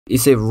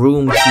It's a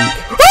room key.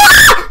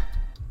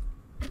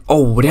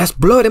 Oh, there's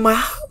blood in my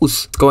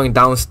house. Going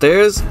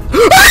downstairs.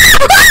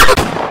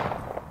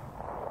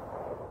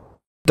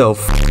 The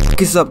f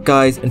is up,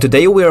 guys? And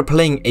today we are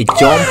playing a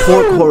John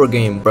Pork horror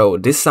game, bro.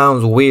 This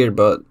sounds weird,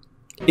 but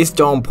it's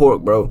John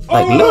Pork, bro.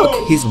 Like,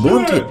 look, he's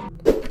wanted.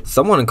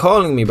 Someone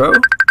calling me, bro.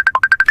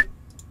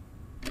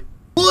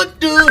 What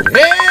the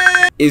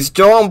hell? It's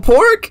John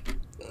Pork?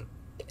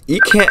 You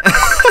can't.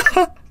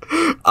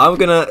 I'm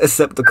gonna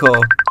accept the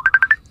call.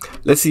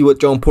 Let's see what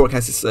John Pork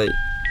has to say.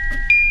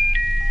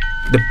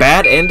 The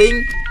bad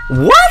ending?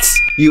 What?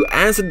 You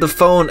answered the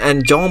phone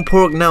and John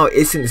Pork now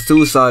isn't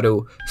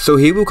suicidal, so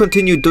he will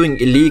continue doing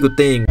illegal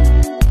things.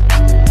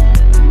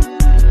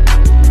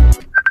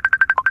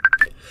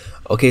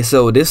 Okay,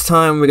 so this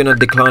time we're gonna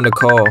decline the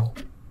call.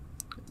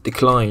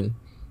 Decline.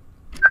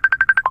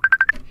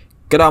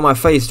 Get out of my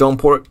face, John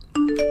Pork.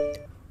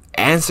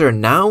 Answer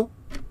now?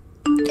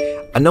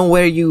 I know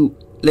where you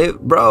live,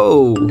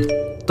 bro.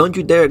 Don't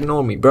you dare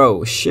ignore me,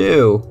 bro.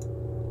 Chill.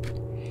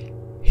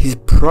 He's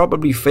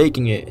probably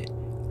faking it.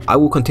 I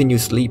will continue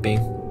sleeping.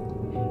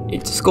 Yeah,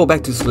 just go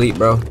back to sleep,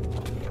 bro.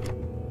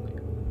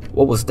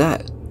 What was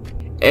that?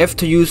 F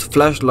to use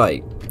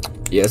flashlight.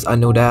 Yes, I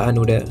know that. I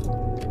know that.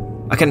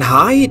 I can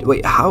hide?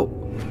 Wait, how?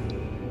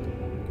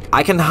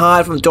 I can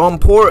hide from John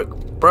Pork,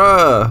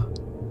 bruh.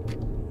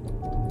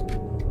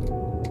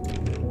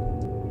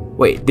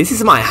 Wait, this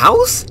is my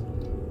house?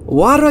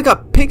 Why do I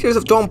got pictures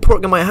of John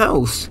Pork in my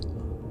house?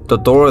 The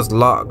door is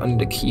locked. I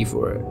need a key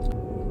for it.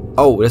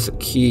 Oh, there's a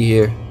key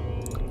here.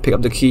 Pick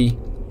up the key.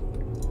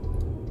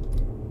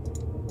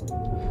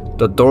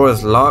 The door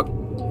is locked.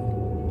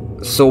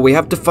 So we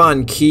have to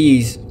find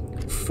keys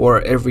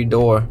for every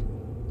door.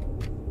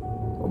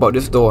 What about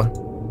this door?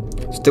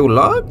 Still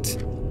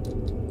locked?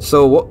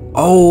 So what?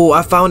 Oh,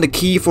 I found the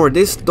key for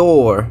this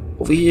door.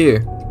 Over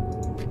here.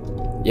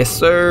 Yes,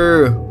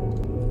 sir.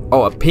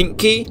 Oh, a pink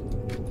key?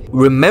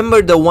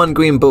 Remember the one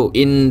green book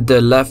in the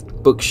left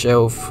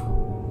bookshelf.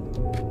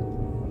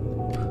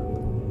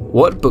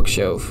 What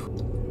bookshelf?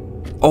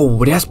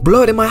 Oh, there's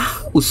blood in my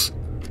house.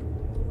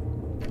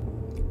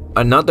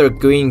 Another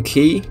green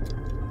key.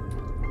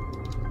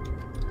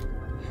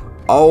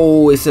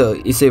 Oh, it's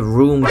a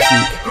room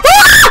key.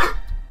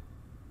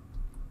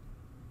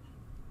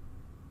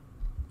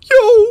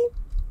 Yo!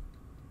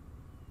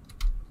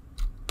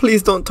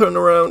 Please don't turn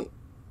around.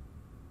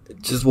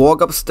 Just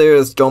walk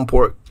upstairs, John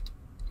Pork.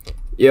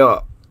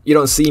 Yeah, you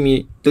don't see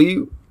me, do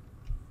you?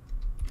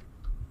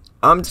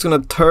 I'm just gonna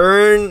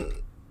turn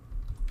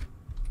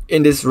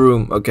in this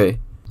room. Okay.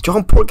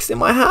 John Pork's in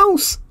my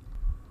house.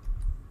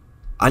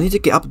 I need to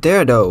get up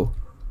there though.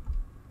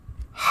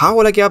 How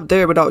will I get up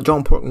there without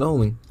John Pork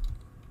knowing?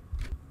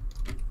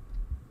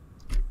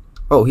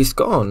 Oh, he's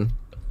gone.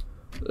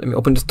 Let me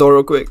open this door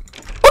real quick.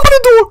 Open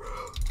the door!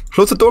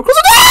 Close the door, close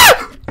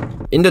the door!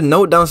 In the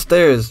note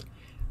downstairs,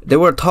 they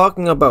were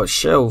talking about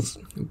shelves,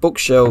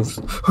 bookshelves.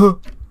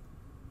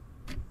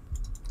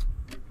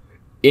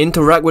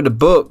 Interact with the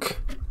book.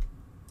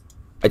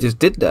 I just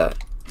did that.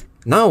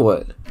 Now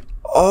what?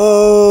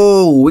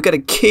 Oh, we got a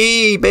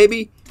key,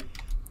 baby.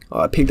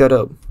 Oh, I picked that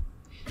up.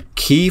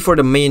 Key for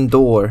the main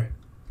door.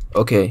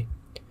 Okay.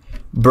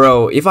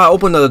 Bro, if I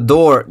open the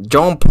door,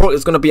 John Pork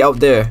is gonna be out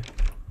there.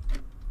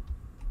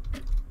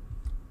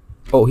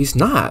 Oh, he's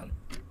not.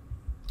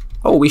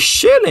 Oh, we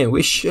chilling.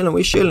 We chilling.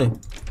 We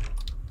chilling.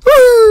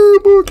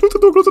 Close the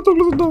door, close the door,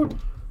 close the door.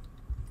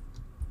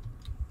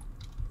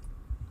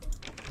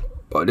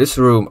 Oh, this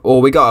room. Oh,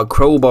 we got a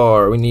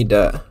crowbar. We need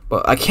that.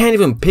 But I can't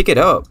even pick it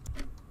up.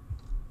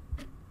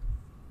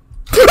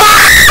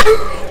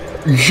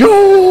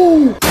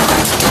 Yo!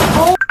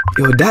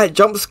 Yo, that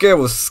jump scare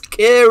was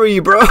scary,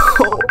 bro.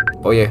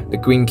 Oh yeah, the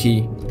green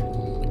key.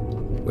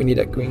 We need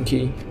that green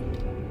key.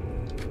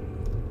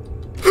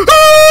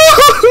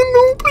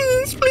 No,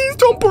 please, please,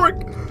 John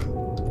Pork.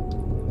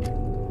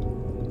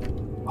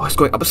 Oh, it's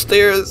going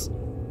upstairs.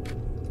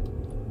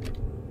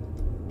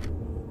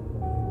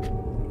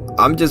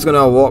 I'm just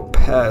gonna walk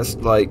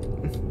past like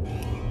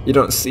you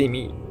don't see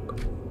me.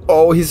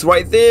 Oh, he's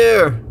right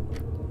there.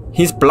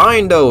 He's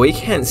blind though. He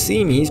can't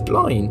see me. He's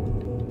blind.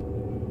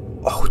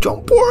 Oh,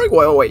 John Pork.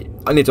 Wait, wait.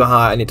 I need to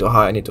hide. I need to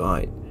hide. I need to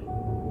hide.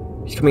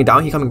 He's coming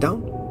down. He's coming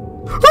down.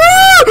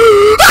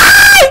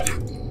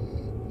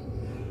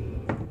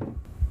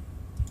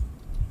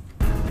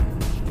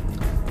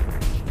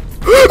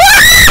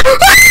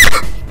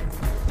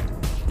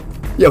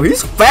 Yo,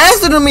 he's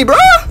faster than me, bro.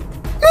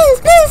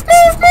 Move, move,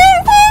 move,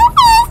 move, move,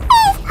 move, move.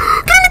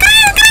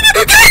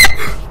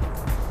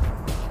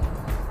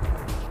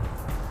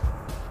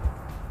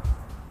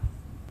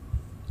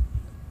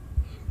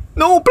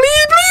 No,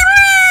 please, please,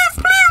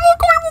 please, please,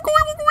 walk away, walk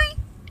away, walk away.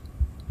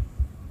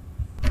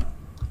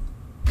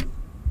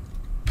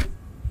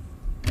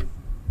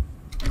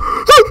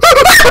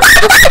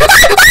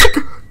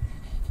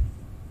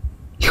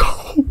 Yo,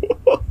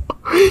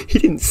 he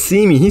didn't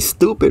see me. He's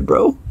stupid,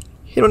 bro.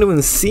 He don't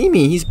even see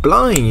me. He's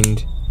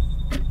blind.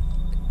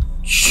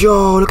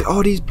 Yo, look at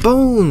all these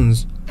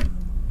bones.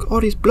 Look at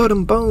all these blood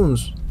and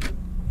bones.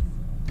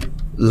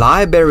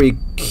 library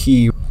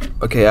key.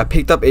 Okay, I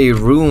picked up a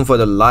room for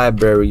the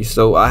library,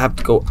 so I have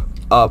to go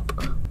up.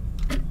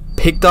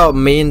 Picked up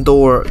main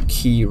door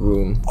key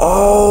room.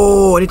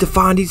 Oh, I need to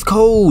find these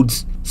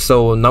codes.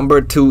 So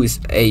number 2 is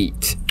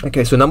 8.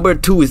 Okay, so number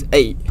 2 is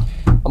 8.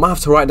 I'm gonna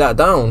have to write that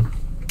down.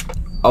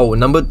 Oh,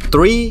 number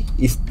 3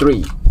 is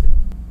 3.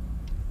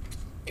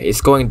 Okay, it's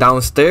going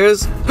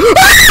downstairs. Please.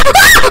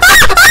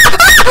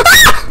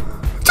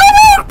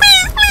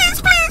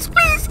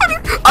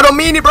 I don't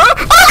mean it, bro.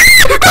 Come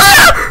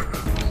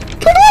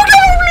on,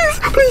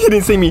 please. He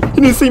didn't see me.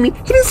 He didn't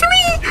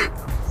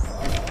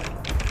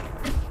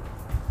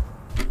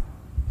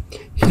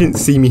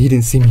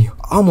see me. I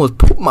almost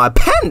pooped my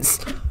pants.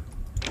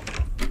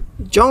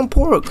 John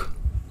Pork,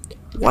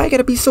 why you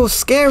gotta be so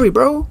scary,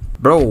 bro?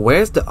 Bro,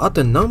 where's the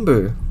other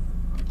number?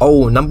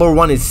 Oh, number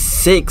 1 is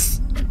 6.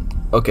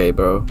 Okay,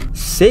 bro.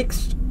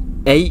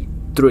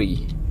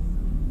 683.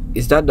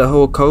 Is that the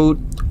whole code?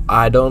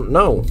 I don't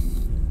know.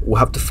 We'll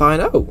have to find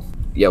out.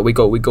 Yeah, we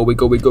go.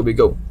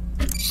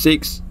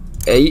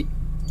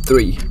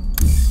 683.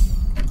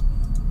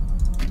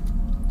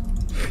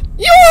 Yo,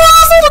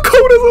 that's not the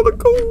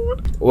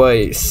code.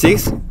 Wait,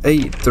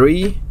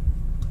 683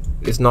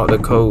 is not the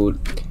code.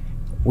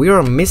 We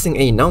are missing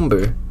a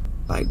number.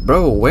 Like,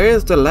 bro,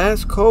 where's the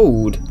last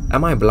code?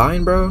 Am I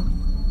blind, bro?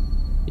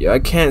 Yeah, I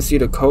can't see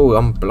the code.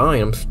 I'm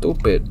blind. I'm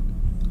stupid.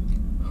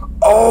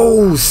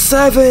 Oh,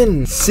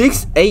 7.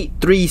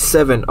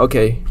 6837.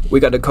 Okay, we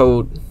got the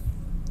code.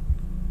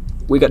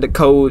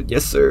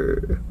 Yes,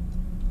 sir.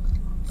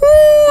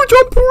 Ooh,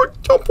 jump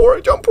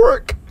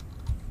pork.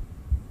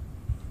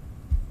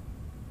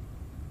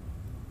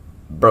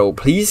 Bro,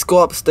 please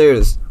go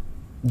upstairs.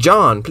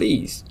 John,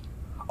 please.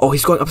 Oh,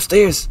 he's going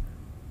upstairs.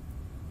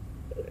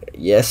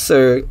 Yes,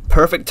 sir.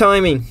 Perfect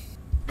timing.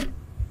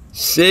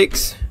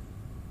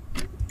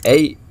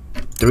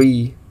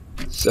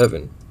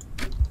 6837.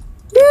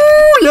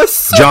 Ooh, yes,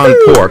 sir. John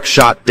Pork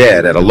shot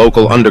dead at a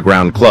local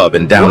underground club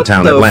in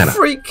downtown Atlanta.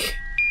 Freak?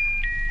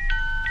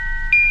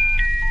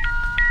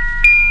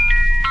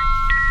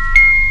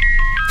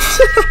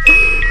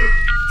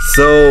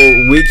 So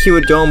we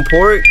killed John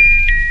Pork.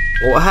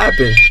 What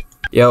happened?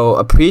 Yo,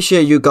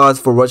 appreciate you guys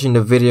for watching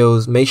the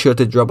videos. Make sure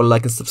to drop a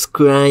like and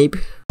subscribe.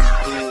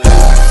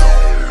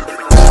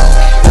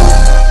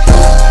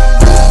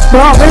 Bro,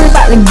 I'm really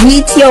about to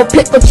GTO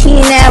pickle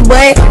chin that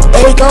boy.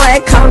 They go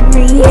and come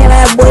me here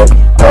that boy.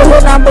 Oh,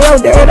 hold on below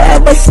there,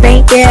 that boy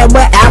stink yeah,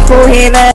 but Afro head.